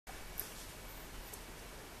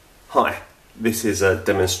Hi, this is a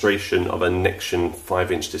demonstration of a Nextion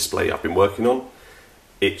 5-inch display I've been working on.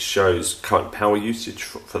 It shows current power usage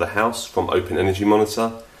for the house from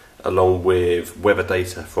OpenEnergyMonitor, along with weather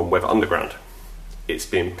data from Weather Underground. It's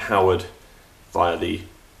being powered via the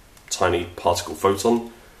tiny Particle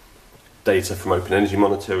Photon. Data from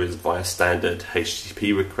OpenEnergyMonitor is via standard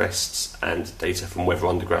HTTP requests, and data from Weather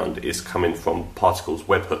Underground is coming from Particle's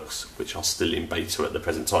webhooks, which are still in beta at the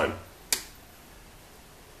present time.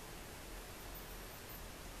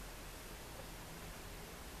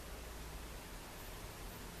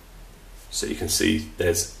 So you can see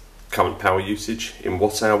there's current power usage in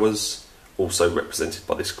watt hours, also represented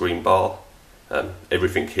by this green bar.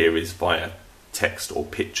 Everything here is via text or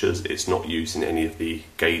pictures. It's not using any of the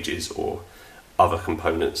gauges or other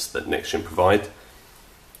components that Nextion provide.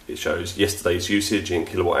 It shows yesterday's usage in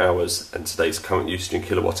kilowatt hours and today's current usage in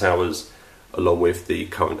kilowatt hours, along with the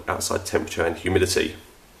current outside temperature and humidity.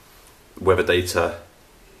 Weather data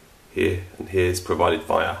here and here is provided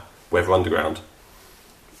via Weather Underground.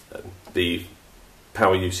 The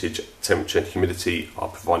power usage, temperature and humidity are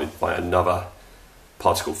provided by another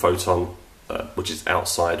Particle Photon, which is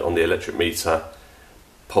outside on the electric meter,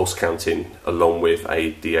 pulse counting along with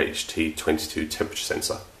a DHT22 temperature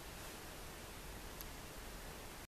sensor.